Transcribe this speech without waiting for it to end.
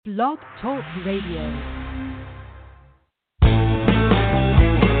Blog Talk Radio.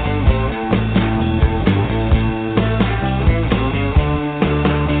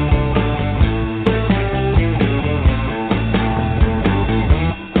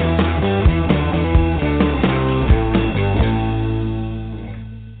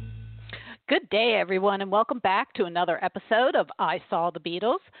 Good day, everyone, and welcome back to another episode of I Saw The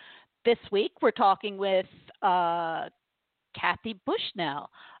Beatles. This week, we're talking with Kathy Bushnell.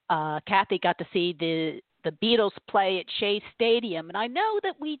 Kathy got to see the Beatles play at Shea Stadium, and I know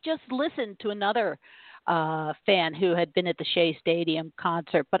that we just listened to another fan who had been at the Shea Stadium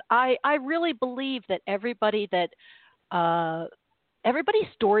concert, but I really believe that everybody's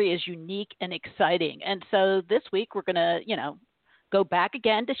story is unique and exciting. And so this week we're going to, go back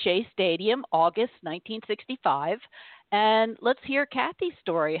again to Shea Stadium, August 1965, and let's hear Kathy's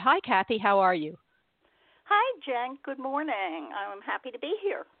story. Hi, Kathy. How are you? Hi, Jen. Good morning. I'm happy to be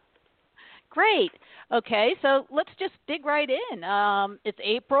here. Great. Okay, so let's just dig right in. It's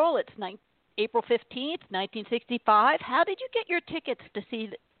April. It's April 15th, 1965. How did you get your tickets to see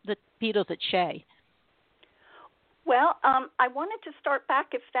the Beatles at Shea? Well, I wanted to start back,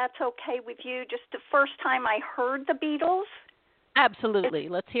 if that's okay with you, just the first time I heard the Beatles. Absolutely.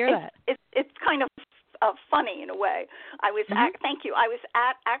 Let's hear that. It's kind of funny in a way. Thank you. I was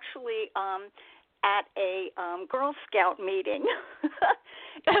actually at a Girl Scout meeting,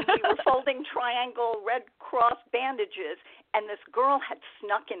 and we were folding triangle Red Cross bandages, and this girl had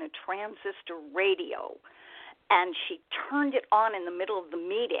snuck in a transistor radio, and she turned it on in the middle of the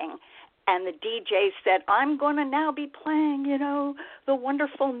meeting, and the DJ said, I'm going to now be playing, the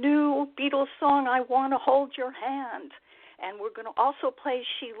wonderful new Beatles song, I Want to Hold Your Hand, and we're going to also play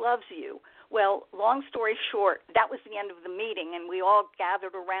She Loves You. Well, long story short, that was the end of the meeting, and we all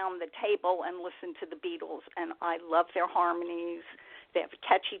gathered around the table and listened to the Beatles, and I love their harmonies. They have a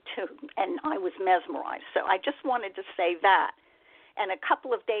catchy tune, and I was mesmerized. So I just wanted to say that. And a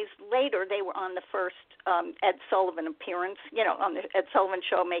couple of days later, they were on the first Ed Sullivan appearance, on the Ed Sullivan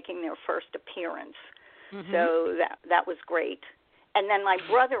show, making their first appearance. Mm-hmm. So that was great. And then my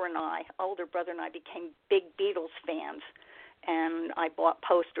older brother and I became big Beatles fans. And I bought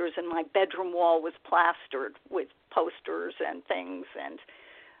posters, and my bedroom wall was plastered with posters and things. And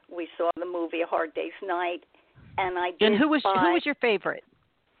we saw the movie A Hard Day's Night. And who was your favorite?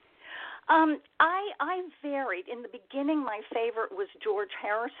 I varied. In the beginning, my favorite was George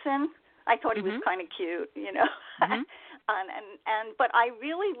Harrison. I thought he was kind of cute, Mm-hmm. But I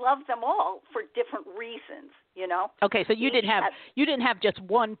really loved them all for different reasons, Okay, so you didn't have just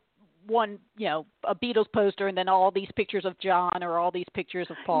one, a Beatles poster and then all these pictures of John or all these pictures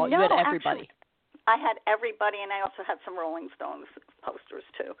of Paul. No, you had everybody. Actually, I had everybody, and I also had some Rolling Stones posters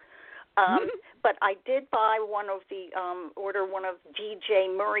too. But I did buy order one of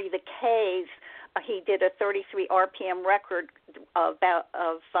DJ Murray the K's. He did a 33 RPM record of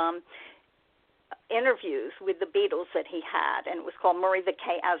interviews with the Beatles that he had, and it was called Murray the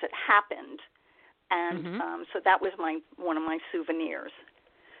K As It Happened. And so that was one of my souvenirs.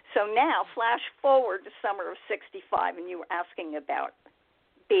 So now, flash forward to summer of '65, and you were asking about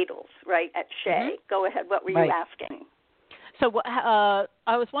Beatles, right, at Shea. Mm-hmm. Go ahead. What were you asking? So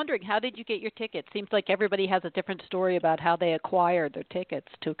I was wondering, how did you get your tickets? Seems like everybody has a different story about how they acquired their tickets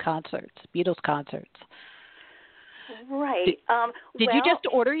to concerts, Beatles concerts. Right. Did you just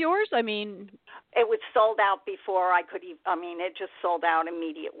order yours? I mean, it was sold out before I could even. It just sold out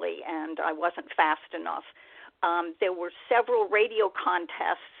immediately, and I wasn't fast enough. There were several radio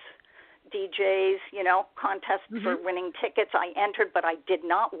contests, DJs, contests for winning tickets. I entered, but I did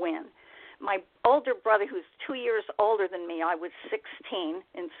not win. My older brother, who's 2 years older than me, I was 16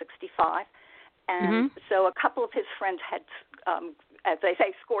 in '65, and so a couple of his friends had, as they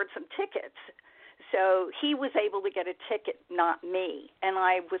say, scored some tickets. So he was able to get a ticket, not me, and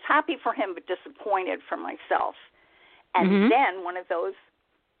I was happy for him but disappointed for myself. And then one of those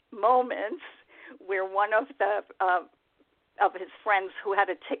moments where one of his friends who had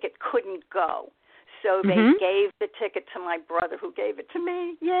a ticket couldn't go. So they gave the ticket to my brother, who gave it to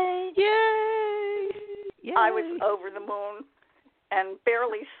me. Yay! Yay! Yay! I was over the moon and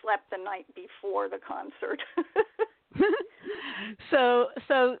barely slept the night before the concert. So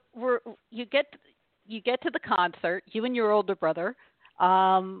you get to the concert, you and your older brother.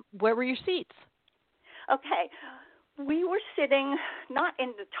 Where were your seats? Okay. We were sitting not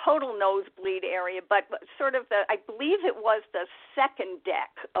in the total nosebleed area, but sort of I believe it was the second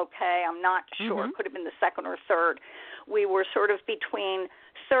deck, okay? I'm not sure. It could have been the second or third. We were sort of between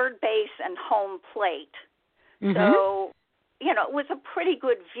third base and home plate. So, it was a pretty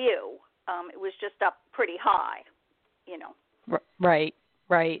good view. It was just up pretty high, Right.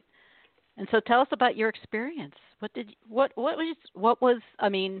 Right. And so tell us about your experience. What was I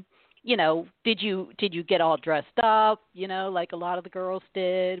mean, did you get all dressed up, like a lot of the girls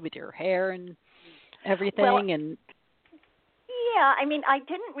did with your hair and Well, everything and yeah, I mean, I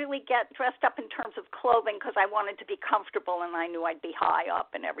didn't really get dressed up in terms of clothing because I wanted to be comfortable and I knew I'd be high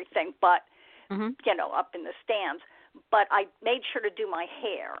up and everything, but, mhm. up in the stands. But I made sure to do my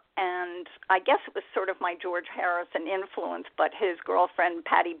hair, and I guess it was sort of my George Harrison influence, but his girlfriend,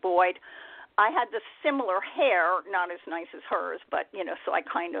 Patty Boyd, I had the similar hair, not as nice as hers, but, so I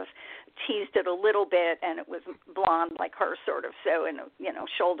kind of teased it a little bit, and it was blonde like her, sort of, so, and,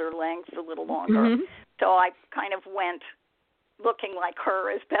 shoulder length, a little longer. Mhm. So I kind of went looking like her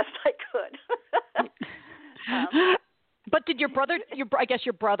as best I could. But did your brother? I guess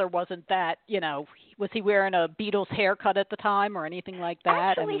your brother wasn't that. Was he wearing a Beatles haircut at the time or anything like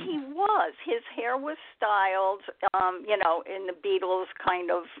that? Actually, he was. His hair was styled, in the Beatles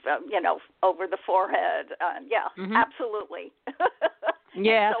kind of, over the forehead. Yeah, Mhm. absolutely.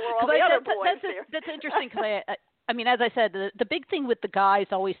 Yeah, so we're all the other boys here. That's interesting because I mean, as I said, the big thing with the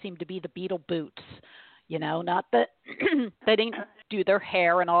guys always seemed to be the Beatle boots. Not that they didn't do their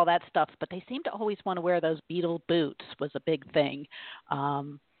hair and all that stuff, but they seemed to always want to wear those Beatle boots was a big thing.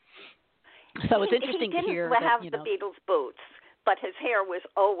 So it's interesting to hear He didn't have that, the Beatles boots, but his hair was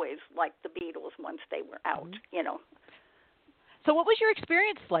always like the Beatles once they were out, Mm-hmm. So what was your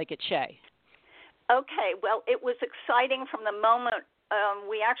experience like at Shea? Okay, well, it was exciting from the moment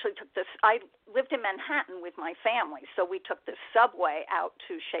we actually took this. I lived in Manhattan with my family, so we took the subway out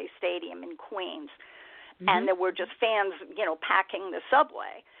to Shea Stadium in Queens. Mm-hmm. And there were just fans, packing the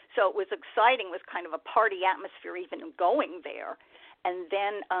subway. So it was exciting. It was kind of a party atmosphere even going there. And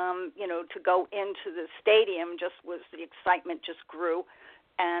then, to go into the stadium the excitement just grew.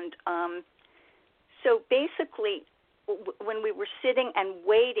 And so basically, when we were sitting and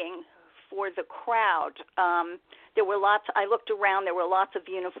waiting for the crowd, there were I looked around, there were lots of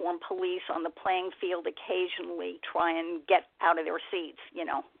uniformed police on the playing field occasionally try and get out of their seats,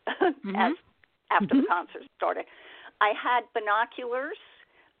 Mm-hmm. after the concert started. I had binoculars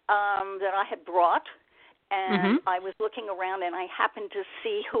that I had brought, and I was looking around, and I happened to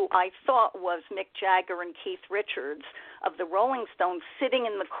see who I thought was Mick Jagger and Keith Richards of the Rolling Stones sitting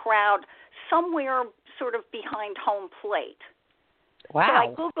in the crowd somewhere sort of behind home plate. Wow. So I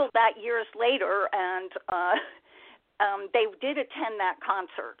Googled that years later, and they did attend that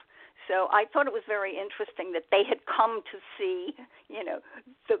concert. So I thought it was very interesting that they had come to see,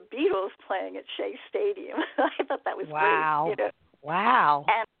 the Beatles playing at Shea Stadium. I thought that was great. Wow.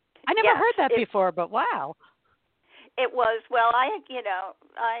 And I never heard that before, but wow. It was, well, I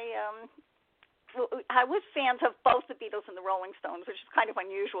was fans of both the Beatles and the Rolling Stones, which is kind of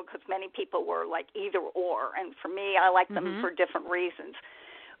unusual because many people were like either or. And for me, I like them for different reasons.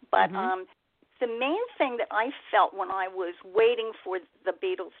 But the main thing that I felt when I was waiting for the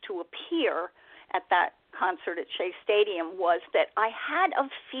Beatles to appear at that concert at Shea Stadium was that I had a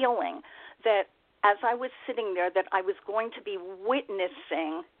feeling that as I was sitting there that I was going to be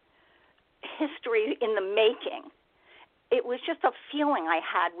witnessing history in the making. It was just a feeling I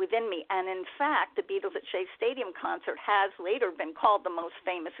had within me. And in fact, the Beatles at Shea Stadium concert has later been called the most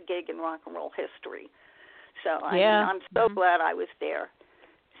famous gig in rock and roll history. So I'm so glad I was there.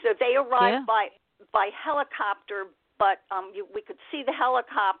 So they arrived by helicopter, but we could see the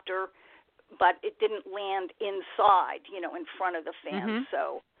helicopter, but it didn't land inside, in front of the fans.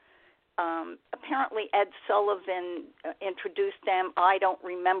 So apparently Ed Sullivan introduced them. I don't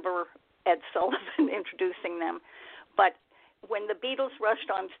remember Ed Sullivan introducing them. But when the Beatles rushed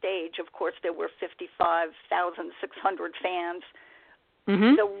on stage, of course, there were 55,600 fans.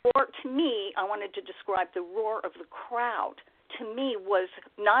 The roar, to me, I wanted to describe the roar of the crowd. To me, was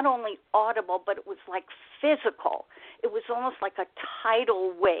not only audible, but it was like physical. It was almost like a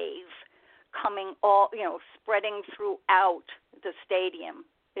tidal wave coming spreading throughout the stadium.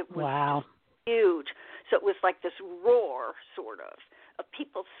 It was huge. So it was like this roar, sort of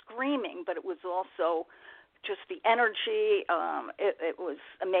people screaming, but it was also just the energy. It was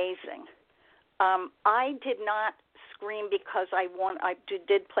amazing. I did not scream because I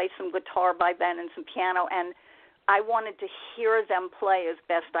did play some guitar by then and some piano, and I wanted to hear them play as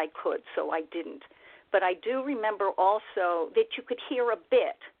best I could, so I didn't. But I do remember also that you could hear a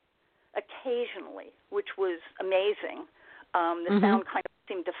bit occasionally, which was amazing. The sound kind of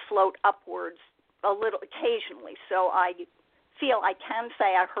seemed to float upwards a little occasionally, so I feel I can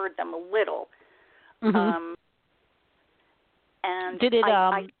say I heard them a little. And did it?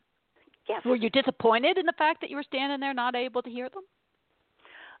 Yes. Were you disappointed in the fact that you were standing there not able to hear them?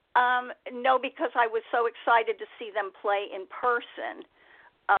 No, because I was so excited to see them play in person.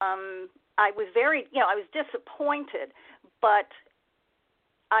 I was very, I was disappointed, but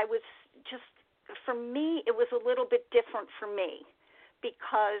I was just, for me, it was a little bit different for me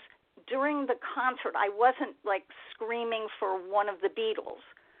because during the concert, I wasn't like screaming for one of the Beatles.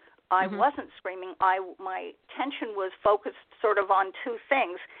 I wasn't screaming. My attention was focused sort of on two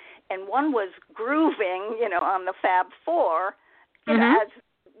things, and one was grooving, on the Fab Four, as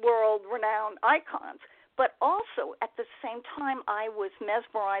world-renowned icons. But also, at the same time, I was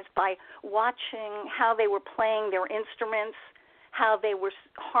mesmerized by watching how they were playing their instruments, how they were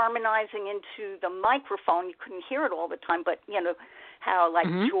harmonizing into the microphone. You couldn't hear it all the time, but, how, like,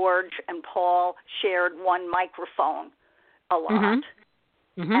 George and Paul shared one microphone a lot.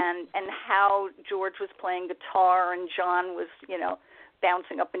 And how George was playing guitar and John was,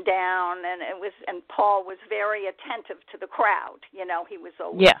 bouncing up and down, and Paul was very attentive to the crowd. He was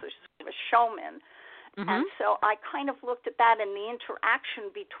always a showman. And so I kind of looked at that and the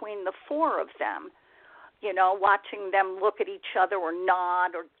interaction between the four of them, watching them look at each other or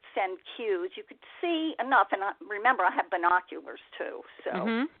nod or send cues. You could see enough, and remember, I have binoculars too,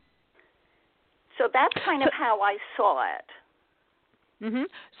 so that's kind of how I saw it.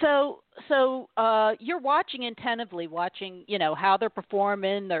 So you're watching attentively, how they're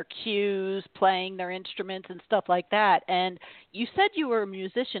performing, their cues, playing their instruments and stuff like that. And you said you were a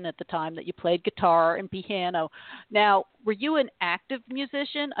musician at the time, that you played guitar and piano. Now, were you an active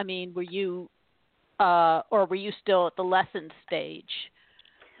musician? I mean, were you, or were you still at the lesson stage?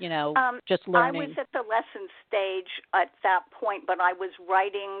 Just learning. I was at the lesson stage at that point, but I was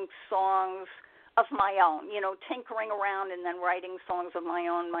writing songs of my own, tinkering around and then writing songs of my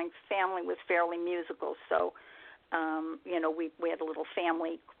own. My family was fairly musical, so, we had a little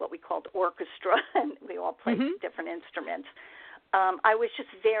family, what we called orchestra, and we all played different instruments. I was just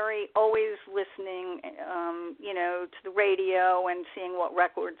always listening, to the radio and seeing what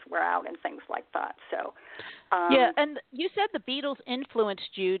records were out and things like that. So, yeah, and you said the Beatles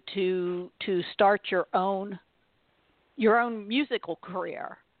influenced you to start your own musical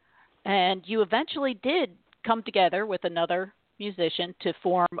career. And you eventually did come together with another musician to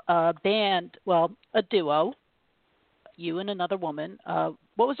form a band, a duo, you and another woman.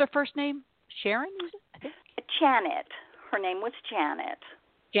 What was her first name? Sharon, I think? Janet. Her name was Janet.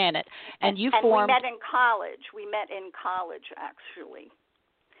 Janet. And you And formed... we met in college. We met in college, actually.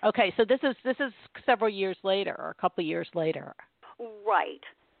 Okay, so this is several years later, or a couple of years later. Right.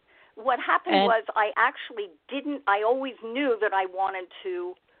 What happened was I always knew that I wanted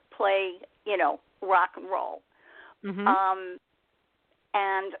to play, rock and roll. And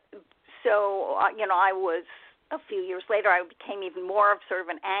so, I was, a few years later, I became even more of sort of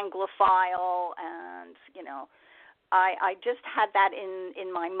an Anglophile, and, I just had that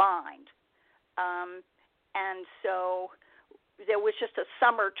in my mind. And so there was just a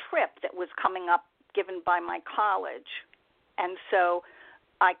summer trip that was coming up given by my college. And so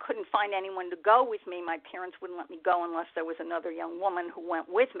I couldn't find anyone to go with me. My parents wouldn't let me go unless there was another young woman who went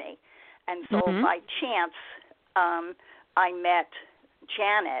with me. And so by chance, I met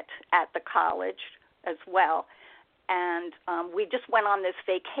Janet at the college as well. And we just went on this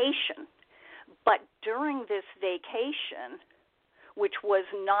vacation. But during this vacation, which was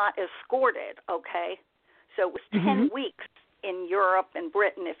not escorted, okay, so it was 10 weeks in Europe and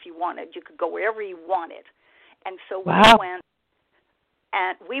Britain if you wanted. You could go wherever you wanted. And so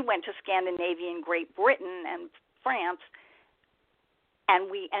we went to Scandinavia and Great Britain and France, and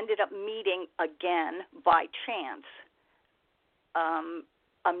we ended up meeting again by chance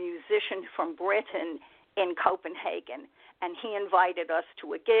a musician from Britain in Copenhagen, and he invited us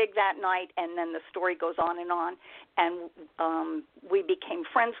to a gig that night, and then the story goes on, and we became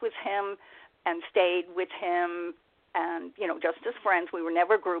friends with him and stayed with him, and, just as friends. We were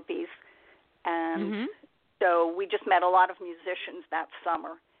never groupies, and so we just met a lot of musicians that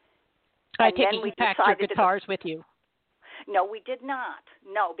summer. I take it you packed your guitars with you. No, we did not.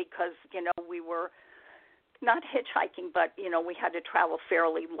 No, because, we were not hitchhiking, but, we had to travel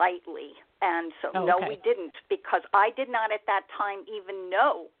fairly lightly. And so, no, we didn't, because I did not at that time even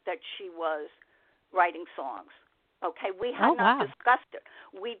know that she was writing songs. Okay, we had not discussed it.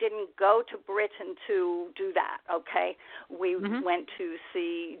 We didn't go to Britain to do that, okay? We went to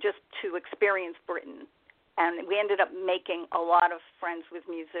just to experience Britain. And we ended up making a lot of friends with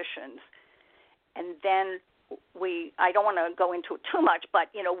musicians. And then I don't want to go into it too much,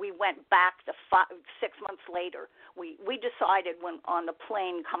 but, we went back 6 months later. We decided when on the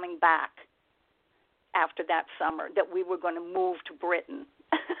plane coming back after that summer that we were going to move to Britain,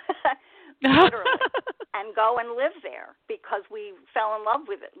 literally, and go and live there because we fell in love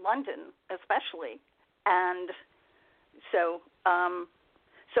with it, London especially. And so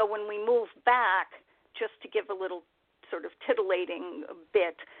So when we moved back, just to give a little sort of titillating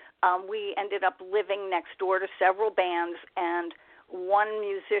bit, we ended up living next door to several bands, and one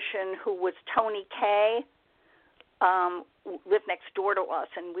musician who was Tony Kaye lived next door to us,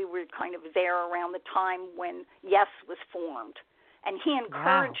 and we were kind of there around the time when Yes was formed. And he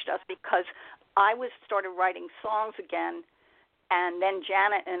encouraged us because I started writing songs again, and then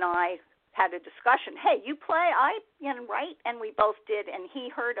Janet and I had a discussion. Hey, you play? I write, and we both did. And he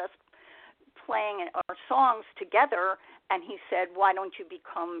heard us playing our songs together, and he said, "Why don't you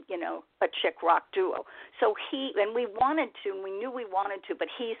become, a chick rock duo?" So we wanted to, and we knew we wanted to, but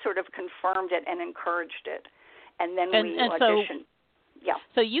he sort of confirmed it and encouraged it, and then we auditioned.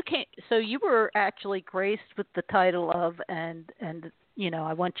 So you were actually graced with the title of, and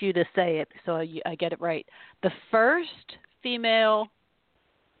I want you to say it so I get it right. The first female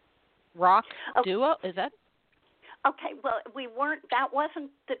rock duo, is that? Okay, well, that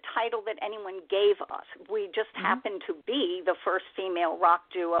wasn't the title that anyone gave us. We just happened to be the first female rock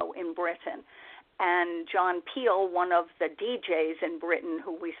duo in Britain. And John Peel, one of the DJs in Britain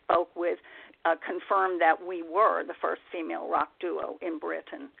who we spoke with, confirmed that we were the first female rock duo in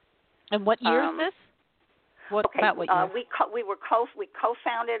Britain. And what year is this? What year? We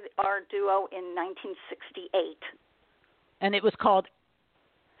co-founded our duo in 1968. And it was called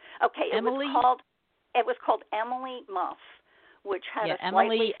Emily? It was called Emily Muff, which had a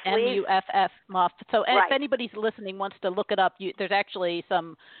Emily M-U-F-F Muff. So if anybody's listening wants to look it up, there's actually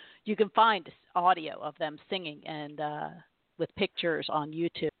you can find audio of them singing and with pictures on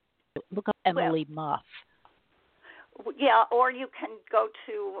YouTube. Look up Emily Muff. Yeah, or you can go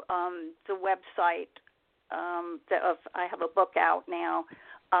to the website. I have a book out now,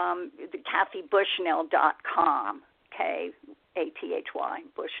 KathyBushnell.com. Kathy Bushnell,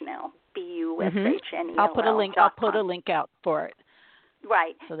 Bushnell. I'll put a link out for it.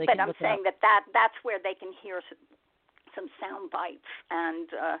 Right, so but I'm saying that's where they can hear some sound bites and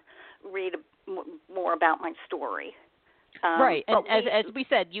read more about my story. Right, and as we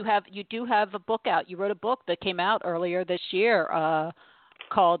said, you do have a book out. You wrote a book that came out earlier this year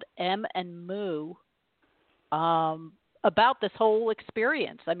called M and Moo, about this whole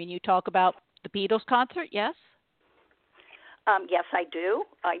experience. I mean, you talk about the Beatles concert, yes? Yes, I do.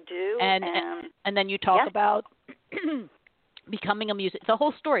 And then you talk about becoming a musician. It's a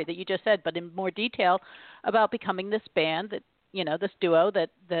whole story that you just said, but in more detail about becoming this band that this duo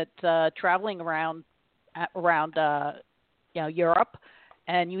that traveling around Europe,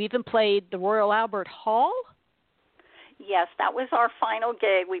 and you even played the Royal Albert Hall. Yes, that was our final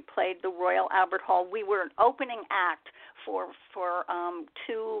gig. We played the Royal Albert Hall. We were an opening act for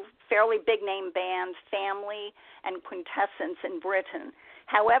two fairly big-name bands, Family and Quintessence in Britain.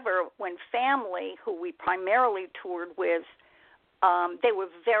 However, when Family, who we primarily toured with, they were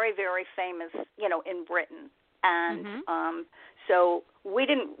very, very famous, in Britain. And so we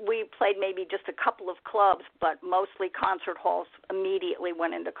played maybe just a couple of clubs, but mostly concert halls. Immediately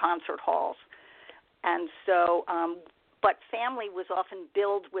went into concert halls. And so, but Family was often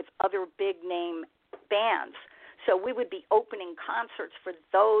billed with other big-name bands. So we would be opening concerts for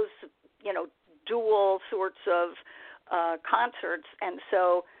those, dual sorts of concerts. And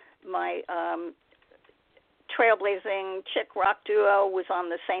so my trailblazing chick rock duo was on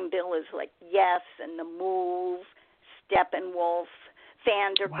the same bill as like Yes and The Move, Steppenwolf,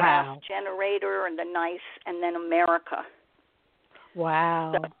 Van der Graaf Generator, and The Nice, and then America.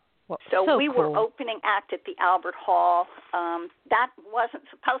 Wow. So we were cool. opening act at the Albert Hall. That wasn't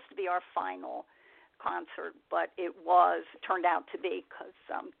supposed to be our final concert, but it turned out to be because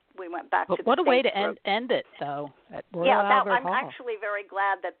we went back to the what a way to group. end it, though, at Royal Albert Hall. I'm actually very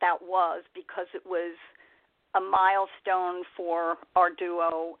glad that was, because it was a milestone for our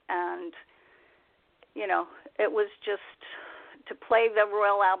duo, and it was just to play the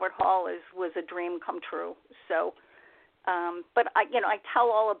Royal Albert Hall was a dream come true. So, but I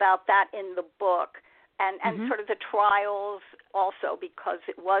tell all about that in the book, and sort of the trials also, because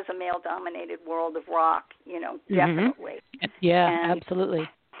it was a male-dominated world of rock, definitely. Yeah, and absolutely.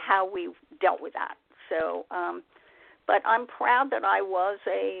 how we dealt with that. So, but I'm proud that I was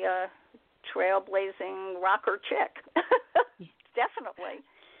a trailblazing rocker chick. Definitely.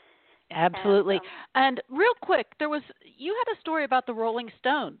 Absolutely. And real quick, you had a story about the Rolling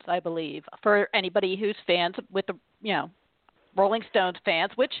Stones, I believe, for anybody who's fans with the, Rolling Stones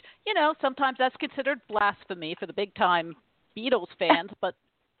fans, which, sometimes that's considered blasphemy for the big time Beatles fans, but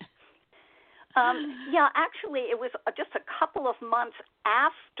actually it was just a couple of months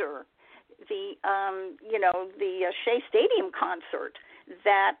after the Shea Stadium concert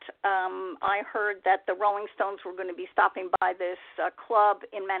that I heard that the Rolling Stones were going to be stopping by this club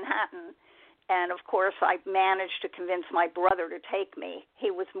in Manhattan. And, of course, I managed to convince my brother to take me.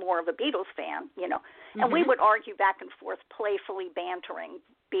 He was more of a Beatles fan, you know. And we would argue back and forth, playfully bantering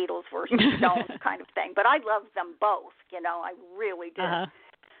Beatles versus Stones kind of thing. But I loved them both, you know. I really did.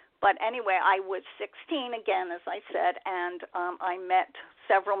 But anyway, I was 16 again, as I said, and I met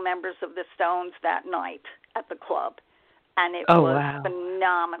several members of the Stones that night at the club. And it was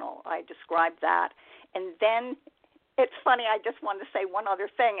phenomenal. I described that. And then it's funny, I just wanted to say one other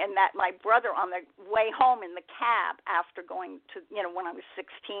thing, and that my brother on the way home in the cab after going to, you know, when I was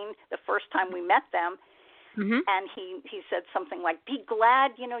 16, the first time we met them, and he said something like, be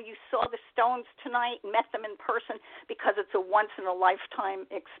glad, you know, you saw the Stones tonight, met them in person, because it's a once-in-a-lifetime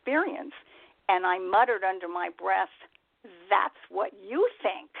experience. And I muttered under my breath, that's what you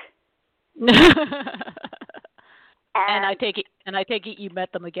think. And I take it you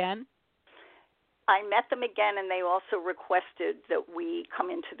met them again? I met them again, and they also requested that we come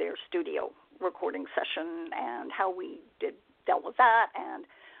into their studio recording session and how we dealt with that. And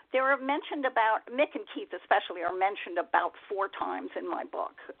they were mentioned about, Mick and Keith especially, are mentioned about 4 times in my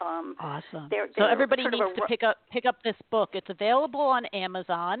book. Awesome. So everybody needs to pick up this book. It's available on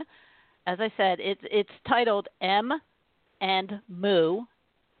Amazon. As I said, it's titled M and Moo,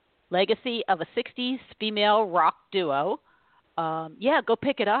 Legacy of a 60s Female Rock Duo. Go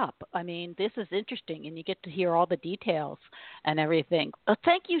pick it up. I mean, this is interesting, and you get to hear all the details and everything.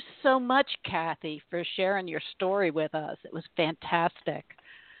 Thank you so much, Kathy, for sharing your story with us. It was fantastic.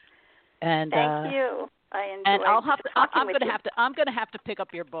 And thank you. I enjoyed. And I'm gonna have to pick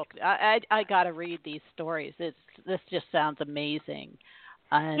up your book. I gotta read these stories. This just sounds amazing.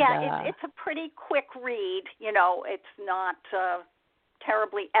 And, it's a pretty quick read. You know, it's not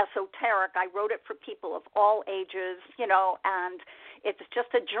terribly esoteric. I wrote it for people of all ages, you know, and it's just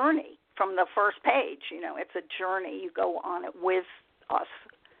a journey from the first page. You know, it's a journey. You go on it with us.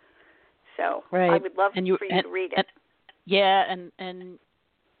 So I would love for you to read it. And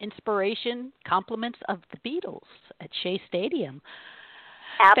inspiration, compliments of the Beatles at Shea Stadium.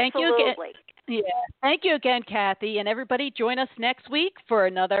 Absolutely. Thank you again. Yeah. Thank you again, Kathy. And everybody, join us next week for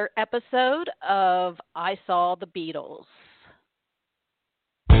another episode of I Saw the Beatles.